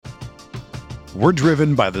We're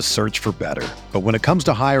driven by the search for better. But when it comes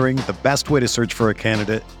to hiring, the best way to search for a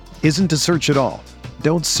candidate isn't to search at all.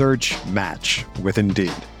 Don't search, match with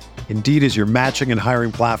Indeed. Indeed is your matching and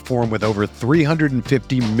hiring platform with over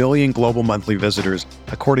 350 million global monthly visitors,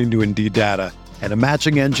 according to Indeed data, and a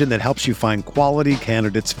matching engine that helps you find quality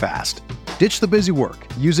candidates fast. Ditch the busy work.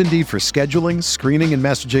 Use Indeed for scheduling, screening, and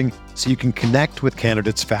messaging so you can connect with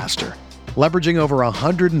candidates faster. Leveraging over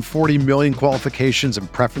 140 million qualifications and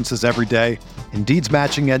preferences every day, Indeed's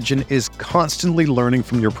matching engine is constantly learning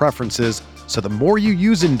from your preferences, so the more you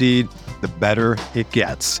use Indeed, the better it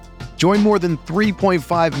gets. Join more than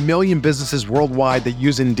 3.5 million businesses worldwide that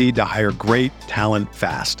use Indeed to hire great talent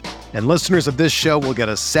fast. And listeners of this show will get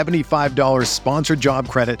a $75 sponsored job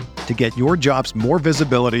credit to get your jobs more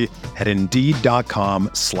visibility at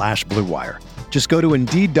Indeed.com/Blue Wire. Just go to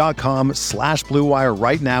Indeed.com/Blue Wire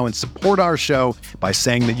right now and support our show by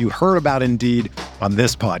saying that you heard about Indeed on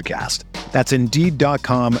this podcast. That's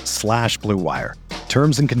Indeed.com/Blue Wire.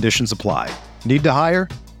 Terms and conditions apply. Need to hire?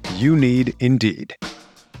 You need Indeed.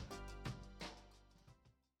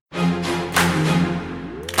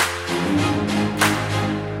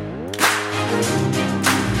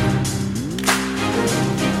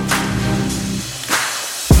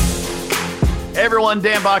 Hey everyone,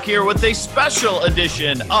 Dan Bach here with a special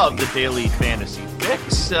edition of the Daily Fantasy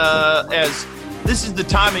Fix. As this is the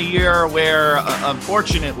time of year where,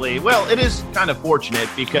 unfortunately, well, it is kind of fortunate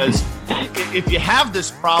because if you have this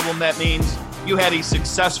problem, that means you had a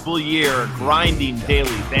successful year grinding daily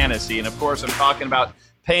fantasy. And of course, I'm talking about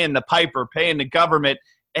paying the piper, paying the government,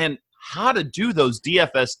 and how to do those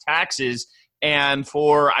DFS taxes. And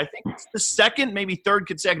for, I think it's the second, maybe third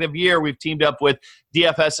consecutive year, we've teamed up with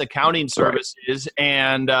DFS Accounting Services.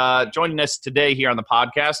 And joining us today here on the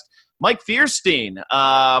podcast, Mike Fierstein.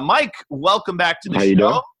 Mike, welcome back to the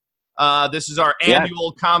show. This is our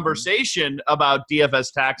annual conversation about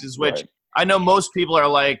DFS taxes, which I know most people are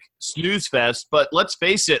like snooze fest, but let's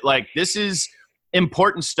face it, like this is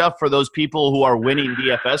important stuff for those people who are winning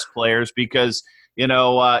DFS players because, you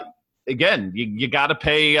know, again, you got to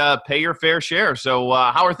pay your fair share. So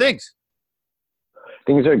how are things?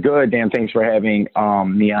 Things are good, Dan. Thanks for having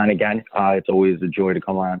me on again. It's always a joy to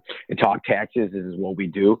come on and talk taxes. This is what we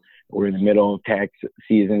do. We're in the middle of tax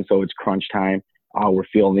season, so it's crunch time. We're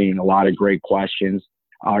fielding a lot of great questions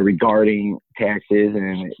regarding taxes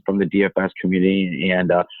and from the DFS community.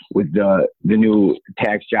 And with the new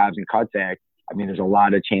Tax Jobs and Cuts Act, I mean, there's a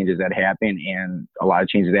lot of changes that happen and a lot of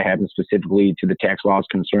changes that happen specifically to the tax laws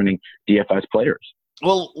concerning DFS players.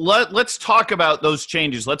 Well, let's talk about those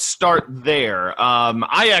changes. Let's start there.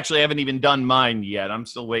 I actually haven't even done mine yet. I'm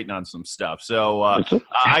still waiting on some stuff. So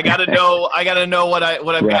I got to know what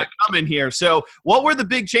I've got coming here. So what were the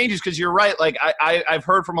big changes? Because you're right. Like I've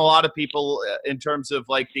heard from a lot of people in terms of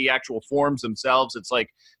like the actual forms themselves. It's like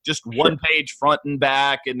just one page front and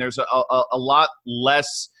back, and there's a lot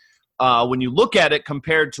less when you look at it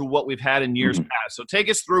compared to what we've had in years past. So take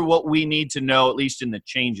us through what we need to know, at least in the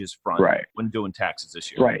changes front, when doing taxes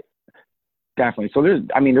this year. Right. Definitely. So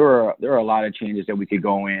there are a lot of changes that we could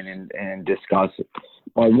go in and discuss.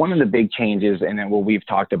 But one of the big changes, and then what we've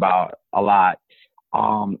talked about a lot,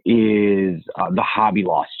 is the hobby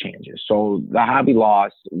loss changes. So the hobby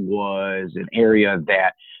loss was an area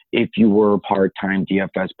that if you were a part-time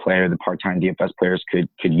DFS player, the part-time DFS players could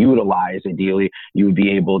utilize. Ideally, you would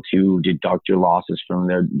be able to deduct your losses from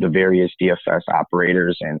the various DFS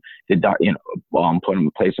operators and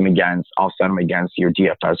place them against, offset them against your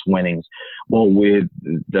DFS winnings. Well, with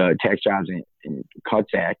the Tax Jobs and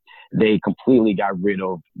Cuts Act, they completely got rid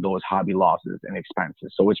of those hobby losses and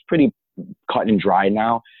expenses. So it's pretty cut and dry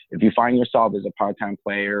now. If you find yourself as a part-time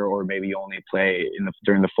player, or maybe you only play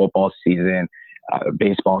during the football season,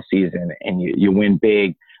 baseball season, and you win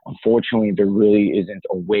big, unfortunately, there really isn't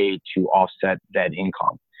a way to offset that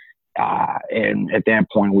income. And at that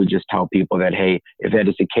point, we just tell people that, hey, if that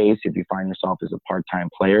is the case, if you find yourself as a part-time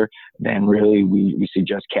player, then really we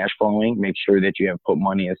suggest cash flowing. Make sure that you have put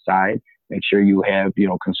money aside. Make sure you have,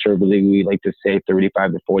 conservatively, we like to say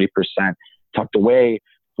 35 to 40% tucked away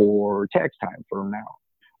for tax time from now.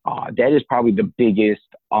 That is probably the biggest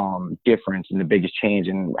difference and the biggest change,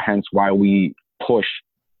 and hence why we push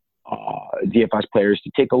DFS players to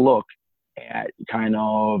take a look at kind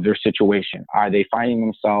of their situation. Are they finding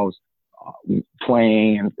themselves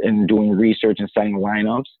playing and doing research and setting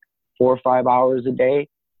lineups 4 or 5 hours a day,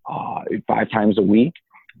 5 times a week?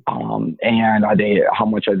 And how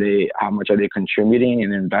much are they contributing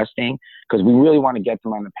and investing? Because we really want to get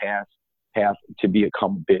them on the path to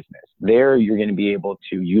become a business. There, you're going to be able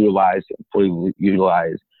to fully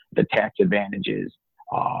utilize the tax advantages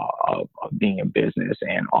of being a business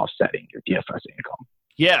and offsetting your DFS income.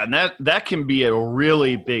 Yeah, and that can be a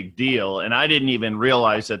really big deal. And I didn't even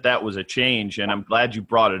realize that was a change. And I'm glad you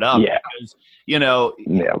brought it up because,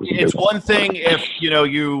 it's one thing if,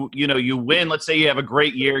 you win, let's say you have a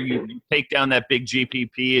great year, you take down that big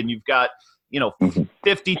GPP and you've got,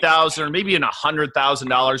 $50,000 or maybe even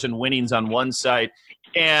 $100,000 in winnings on one site.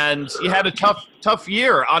 And you had a tough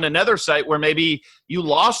year on another site where maybe you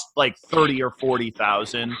lost like 30 or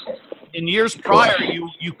 40,000. In years prior,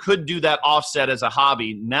 you could do that offset as a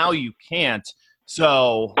hobby. Now you can't.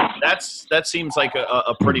 So that seems like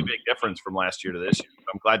a pretty big difference from last year to this year.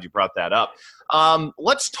 I'm glad you brought that up.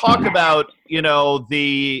 Let's talk about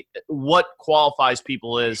what qualifies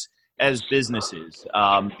people as businesses,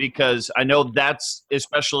 because I know that's,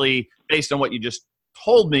 especially based on what you just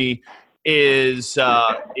told me,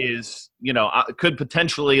 could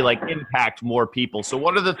potentially like impact more people. So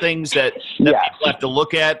what are the things that people have to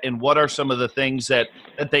look at, and what are some of the things that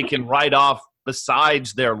they can write off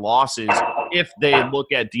besides their losses if they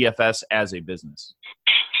look at DFS as a business?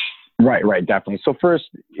 Right, definitely. So first,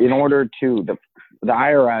 in order to the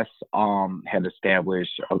IRS had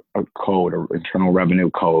established a code, or Internal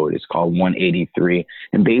Revenue Code. It's called 183,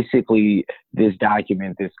 and basically this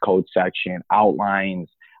document, this code section, outlines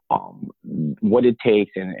what it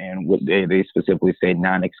takes and what they specifically say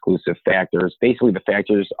non-exclusive factors, basically the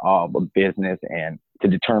factors of a business, and to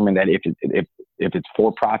determine that if it's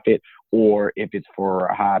for profit or if it's for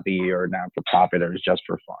a hobby or not for profit or it's just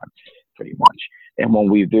for fun, pretty much. And what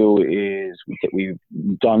we do is we've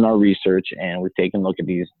done our research and we've taken a look at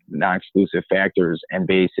these non-exclusive factors and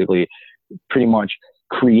basically pretty much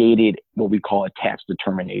created what we call a tax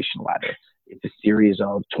determination letter. It's a series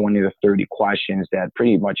of 20 to 30 questions that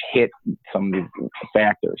pretty much hit some of these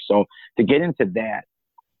factors. So to get into that,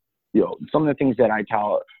 some of the things that I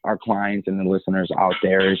tell our clients and the listeners out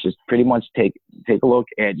there is just pretty much take a look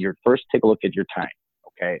at your time.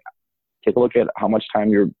 Okay. Take a look at how much time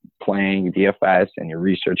you're playing DFS and you're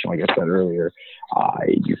researching. Like I said earlier,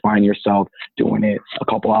 you find yourself doing it a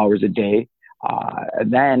couple hours a day.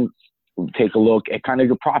 And then take a look at kind of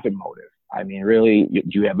your profit motive. I mean, really,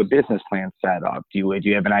 do you have a business plan set up? Do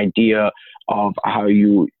you have an idea of how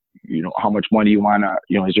how much money you want to,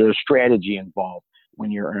 is there a strategy involved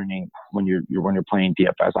when you're playing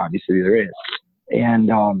DFS? Obviously there is.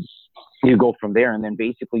 And, you go from there, and then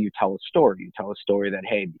basically you tell a story. You tell a story that,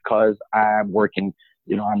 hey, because I'm working,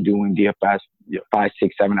 I'm doing DFS 5,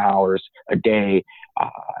 6, 7 hours a day.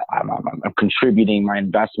 I'm contributing. My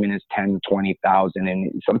investment is $10,000, $20,000,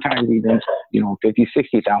 and sometimes even $50,000,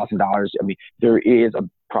 $60,000. I mean, there is a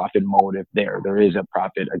profit motive there. There is a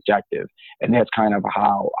profit objective, and that's kind of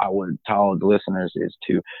how I would tell the listeners is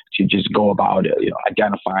to just go about it.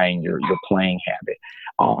 Identifying your playing habit.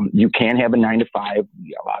 You can have a 9 to 5.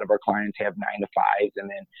 A lot of our clients have 9 to 5s, and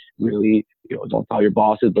then really, don't tell your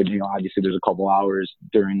bosses, but obviously there's a couple hours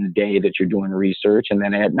during the day that you're doing research, and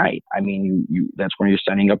then at night, I mean, that's when you're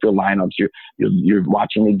setting up your lineups. You're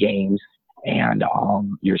watching the games, and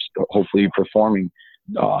you're hopefully performing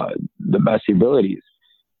the best abilities.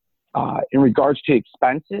 In regards to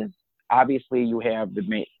expenses, obviously you have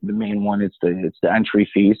the main one. It's the entry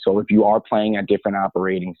fee. So if you are playing at different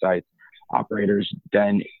operators,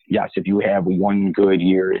 then yes, if you have one good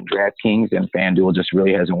year in DraftKings and FanDuel just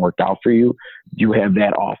really hasn't worked out for you, you have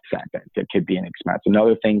that offset that could be an expense.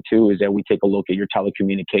 Another thing too is that we take a look at your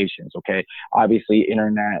telecommunications. Okay, obviously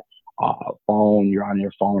internet, phone, you're on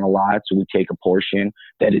your phone a lot, so we take a portion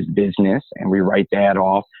that is business and we write that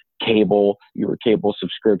off. Cable, your cable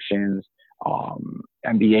subscriptions,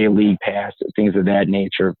 NBA League Pass, things of that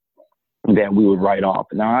nature that we would write off.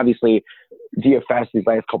 Now, obviously, DFS these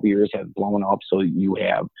last couple of years have blown up, so you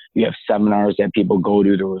have seminars that people go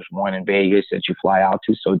to. There was one in Vegas that you fly out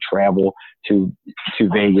to, so travel to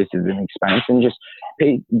Vegas is an expense. And just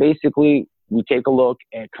basically, we take a look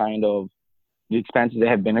at kind of the expenses that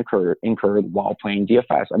have been incurred while playing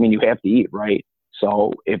DFS. I mean, you have to eat, right?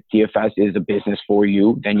 So if DFS is a business for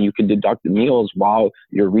you, then you can deduct the meals while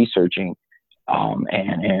you're researching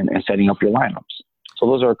and setting up your lineups. So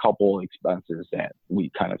those are a couple expenses that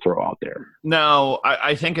we kind of throw out there. Now,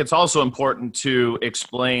 I think it's also important to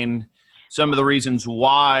explain some of the reasons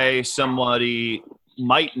why somebody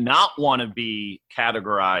might not want to be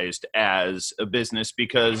categorized as a business,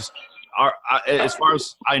 because as far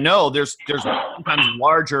as I know, there's sometimes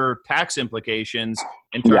larger tax implications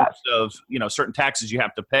in terms of certain taxes you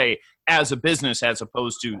have to pay as a business as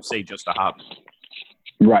opposed to, say, just a hobby.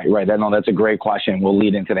 Right. That's a great question. We'll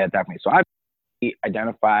lead into that definitely. So I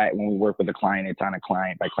identify when we work with a client, it's on a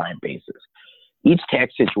client by client basis. each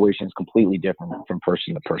tax situation is completely different from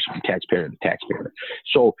person to person, from taxpayer to taxpayer.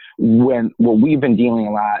 So what we've been dealing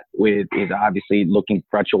a lot with is obviously looking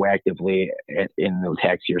retroactively in the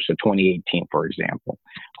tax year. So 2018, for example,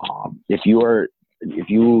 if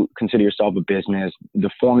you consider yourself a business, the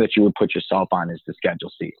form that you would put yourself on is the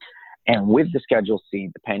Schedule C. And with the Schedule C,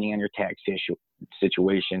 depending on your tax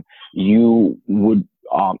situation, you would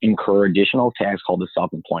incur additional tax called the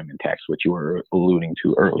self-employment tax, which you were alluding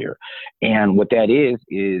to earlier. And what that is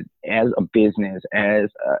as a business,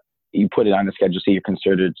 you put it on the Schedule C, you're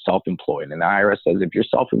considered self-employed. And the IRS says if you're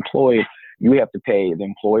self-employed, you have to pay the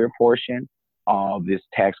employer portion of this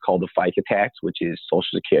tax called the FICA tax, which is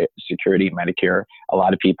Social Security, Medicare. A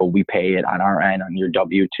lot of people, we pay it on our end on your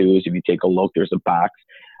W-2s. If you take a look, there's a box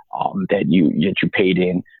that you paid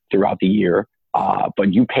in throughout the year.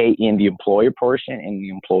 But you pay in the employer portion and the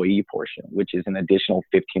employee portion, which is an additional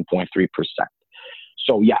 15.3%.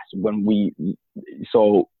 So yes, when we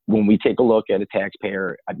take a look at a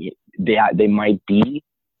taxpayer, I mean, they might be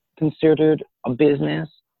considered a business,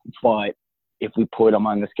 but if we put them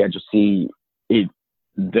on the Schedule C,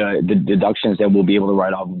 the deductions that we'll be able to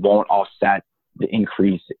write off won't offset the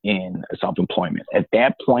increase in self-employment. At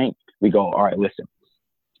that point, we go, all right, listen,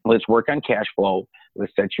 let's work on cash flow.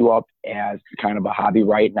 Let's set you up as kind of a hobby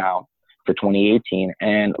right now for 2018.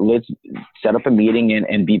 And let's set up a meeting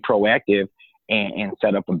and be proactive and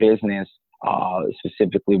set up a business,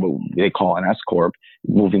 specifically what they call an S-Corp,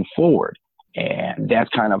 moving forward. And that's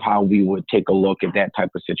kind of how we would take a look at that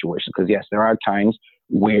type of situation. Because, yes, there are times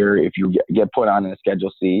where if you get put on a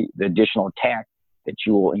Schedule C, the additional tax that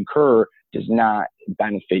you will incur does not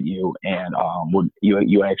benefit you, and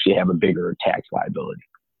you actually have a bigger tax liability.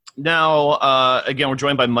 Now, again, we're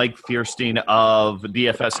joined by Mike Fierstein of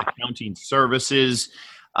DFS Accounting Services.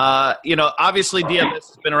 Obviously DFS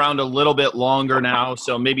has been around a little bit longer now,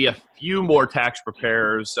 so maybe a few more tax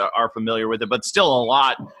preparers are familiar with it, but still a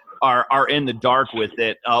lot are in the dark with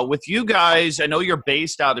it. With you guys, I know you're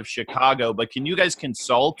based out of Chicago, but can you guys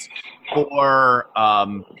consult for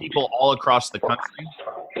people all across the country?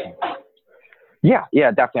 Yeah,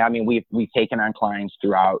 definitely. I mean, we've taken on clients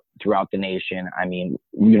throughout the nation. I mean,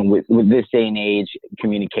 with this day and age,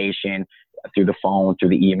 communication through the phone, through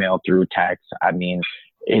the email, through text. I mean,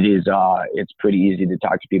 it's pretty easy to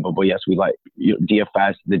talk to people. But yes, we like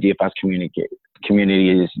DFS. The DFS community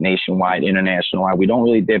is nationwide, international. We don't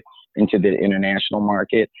really dip into the international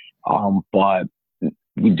market, but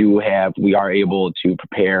we are able to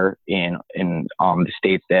prepare in the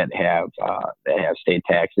states that have state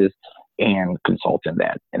taxes and consult in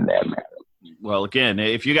that matter. Well, again,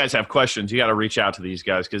 if you guys have questions, you got to reach out to these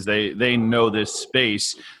guys because they know this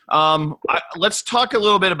space. Let's talk a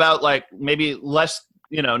little bit about maybe less,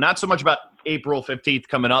 not so much about April 15th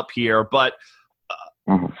coming up here, but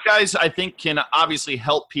you guys, I think, can obviously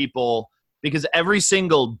help people because every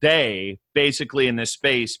single day, basically in this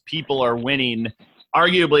space, people are winning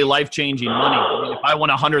arguably life-changing money. I mean, if I won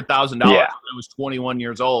 $100,000 when I was 21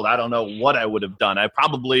 years old, I don't know what I would have done. I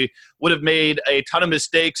probably would have made a ton of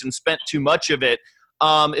mistakes and spent too much of it.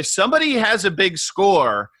 If somebody has a big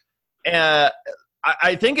score,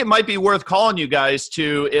 I think it might be worth calling you guys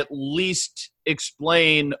to at least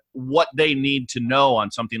explain what they need to know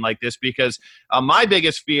on something like this, because my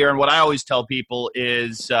biggest fear and what I always tell people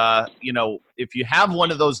is, if you have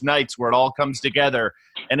one of those nights where it all comes together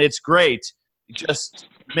and it's great, just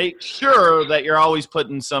make sure that you're always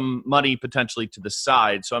putting some money potentially to the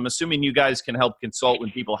side. So I'm assuming you guys can help consult when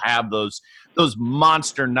people have those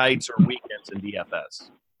monster nights or weekends in DFS.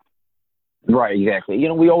 Right, exactly.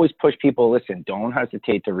 We always push people, listen, don't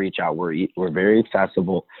hesitate to reach out. We're very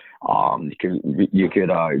accessible. You could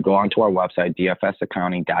go onto our website,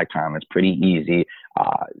 dfsaccounting.com. It's pretty easy.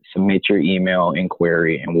 Submit your email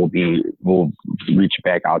inquiry and we'll reach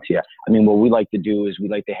back out to you. I mean, what we like to do is we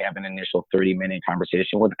like to have an initial 30-minute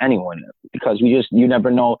conversation with anyone because you never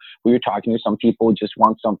know who you're talking to. Some people just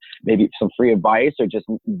want maybe some free advice or just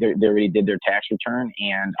they already did their tax return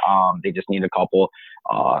and they just need a couple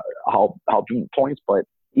helping points. But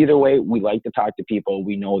either way, we like to talk to people.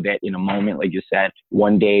 We know that in a moment, like you said,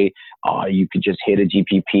 one day you could just hit a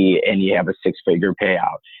GPP and you have a 6-figure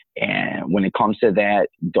payout. And when it comes to that,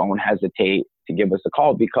 don't hesitate to give us a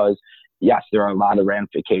call because, yes, there are a lot of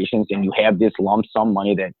ramifications and you have this lump sum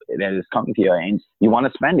money that is coming to you and you want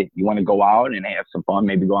to spend it. You want to go out and have some fun,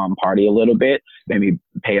 maybe go out and party a little bit, maybe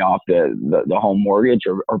pay off the home mortgage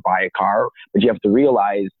or buy a car. But you have to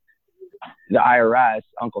realize the IRS,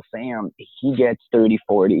 Uncle Sam, he gets 30,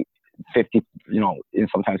 40, 50, and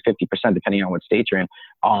sometimes 50%, depending on what state you're in,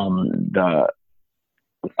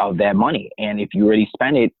 of that money. And if you already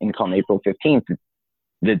spend it and come April 15th,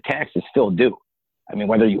 the tax is still due. I mean,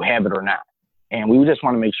 whether you have it or not. And we just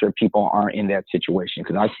want to make sure people aren't in that situation,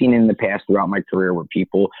 because I've seen in the past throughout my career where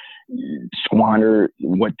people squander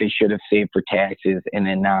what they should have saved for taxes, and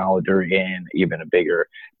then now they're in even a bigger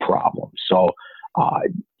problem. So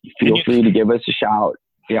feel free to give us a shout.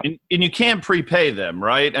 Yep. And you can't prepay them,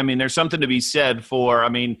 right? I mean, there's something to be said for, I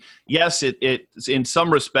mean, yes, it's in some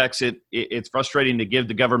respects, it's frustrating to give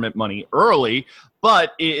the government money early,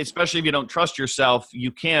 but especially if you don't trust yourself,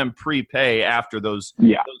 you can prepay after those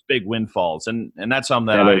big windfalls. And that's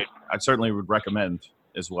something that I certainly would recommend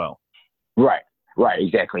as well. Right,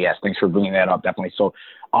 exactly. Yes, thanks for bringing that up, definitely. So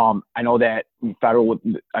I know that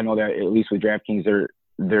at least with DraftKings,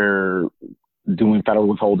 they're doing federal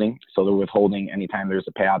withholding. So they're withholding anytime there's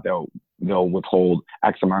a payout, they'll withhold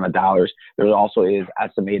X amount of dollars. There also is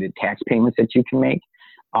estimated tax payments that you can make.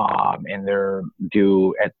 And they're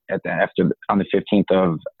due on the 15th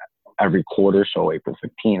of every quarter. So April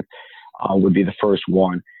 15th would be the first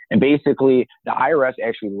one. And basically the IRS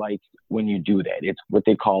actually likes when you do that. It's what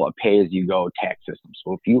they call a pay-as-you-go tax system.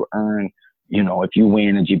 So if you earn, if you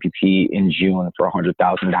win a GPP in June for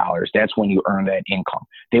 $100,000, that's when you earn that income.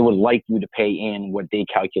 They would like you to pay in what they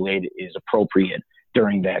calculate is appropriate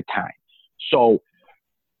during that time. So,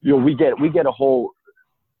 we get a whole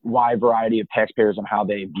wide variety of taxpayers on how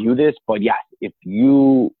they view this. But yes,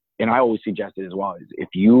 and I always suggest it as well, is if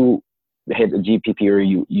you hit a GPP or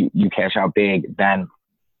you cash out big, then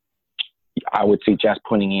I would suggest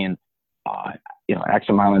putting in, X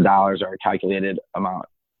amount of dollars or a calculated amount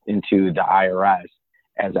into the IRS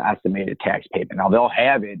as an estimated tax payment. Now they'll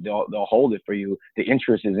have it, they'll hold it for you. The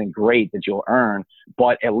interest isn't great that you'll earn,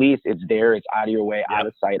 but at least it's there, it's out of your way, out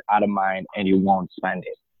of sight, out of mind, and you won't spend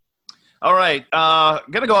it. All right.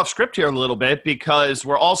 Going to go off script here a little bit, because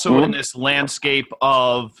we're also in this landscape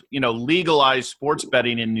of, legalized sports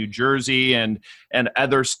betting in New Jersey and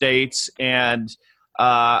other states. And,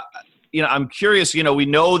 I'm curious, we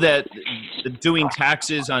know that doing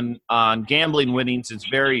taxes on gambling winnings is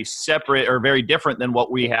very separate or very different than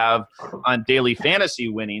what we have on daily fantasy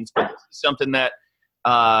winnings. But this is something that,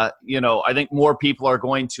 I think more people are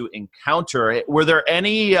going to encounter. Were there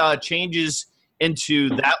any changes into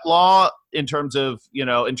that law in terms of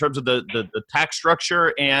the tax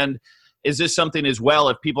structure? And is this something as well,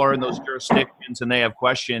 if people are in those jurisdictions and they have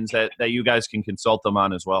questions, that you guys can consult them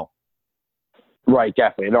on as well? Right,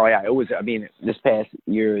 definitely. No, yeah, it was. I mean, this past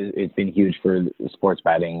year it's been huge for sports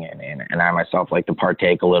betting, and I myself like to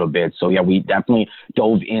partake a little bit. So yeah, we definitely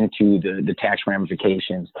dove into the tax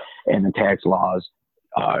ramifications and the tax laws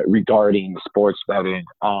regarding sports betting.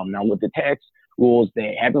 Now with the tax rules,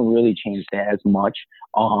 they haven't really changed as much.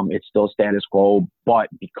 It's still status quo, but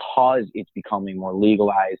because it's becoming more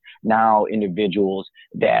legalized now, individuals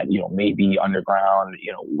that may be underground,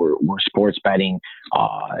 were sports betting,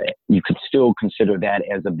 you could still consider that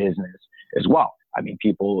as a business as well. I mean,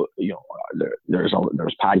 people, there's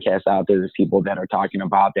podcasts out there. There's people that are talking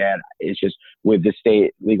about that. It's just with the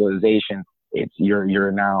state legalization,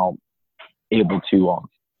 you're now able to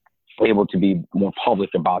be more public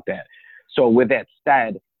about that. So with that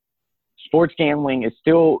said, sports betting is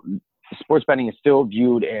still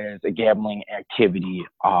viewed as a gambling activity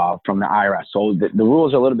from the IRS. So the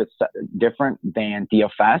rules are a little bit different than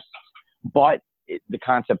DFS, but the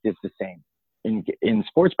concept is the same. In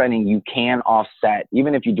sports betting, you can offset,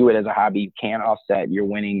 even if you do it as a hobby, you can offset your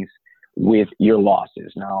winnings with your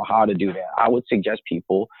losses. Now, how to do that? I would suggest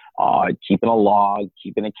people keeping a log,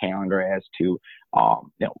 keeping a calendar as to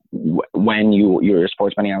when you're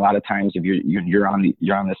sports betting. A lot of times, if you're on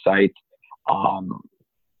the site,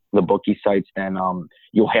 the bookie sites, then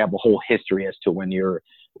you'll have a whole history as to when you're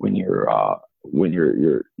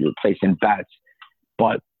placing bets.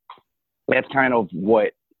 But that's kind of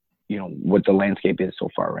what the landscape is so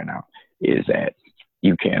far right now, is that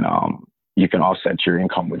you can offset your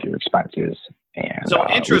income with your expenses, and so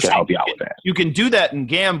interesting. We can help you out with that. You can do that in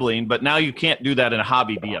gambling, but now you can't do that in a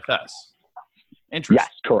hobby DFS. Interesting. Yes,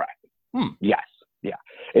 correct. Yes, yeah.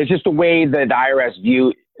 It's just the way that the IRS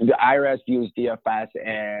views DFS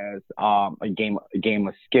as a game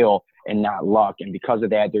of skill and not luck, and because of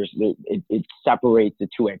that, it separates the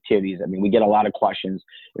two activities. I mean, we get a lot of questions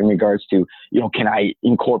in regards to can I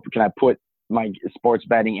put my sports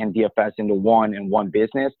betting and DFS into one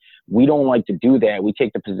business? We don't like to do that. We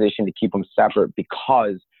take the position to keep them separate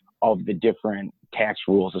because of the different tax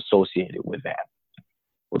rules associated with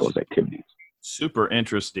those activities. Super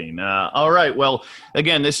interesting. All right. Well,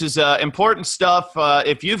 again, this is important stuff.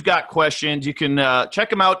 If you've got questions, you can check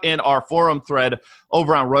them out in our forum thread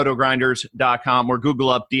over on rotogrinders.com or Google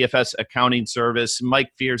up DFS Accounting Service.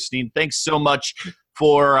 Mike Fierstein, thanks so much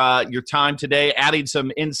for your time today, adding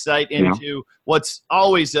some insight into what's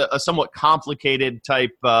always a somewhat complicated type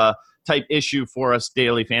issue for us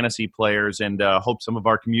daily fantasy players, and hope some of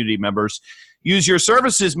our community members use your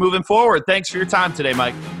services moving forward. Thanks for your time today,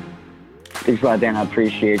 Mike. Thanks a lot, Dan. I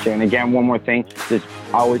appreciate you. And again, one more thing, just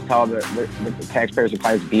always tell the taxpayers and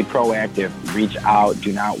clients, be proactive, reach out,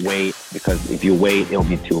 do not wait, because if you wait, it'll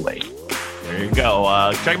be too late. There you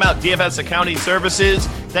go. Check them out, DFS Accounting Services.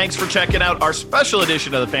 Thanks for checking out our special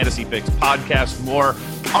edition of the Fantasy Fix podcast. More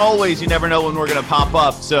always, you never know when we're going to pop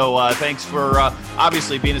up. So thanks for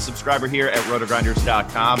obviously being a subscriber here at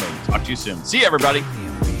rotogrinders.com, and talk to you soon. See you, everybody.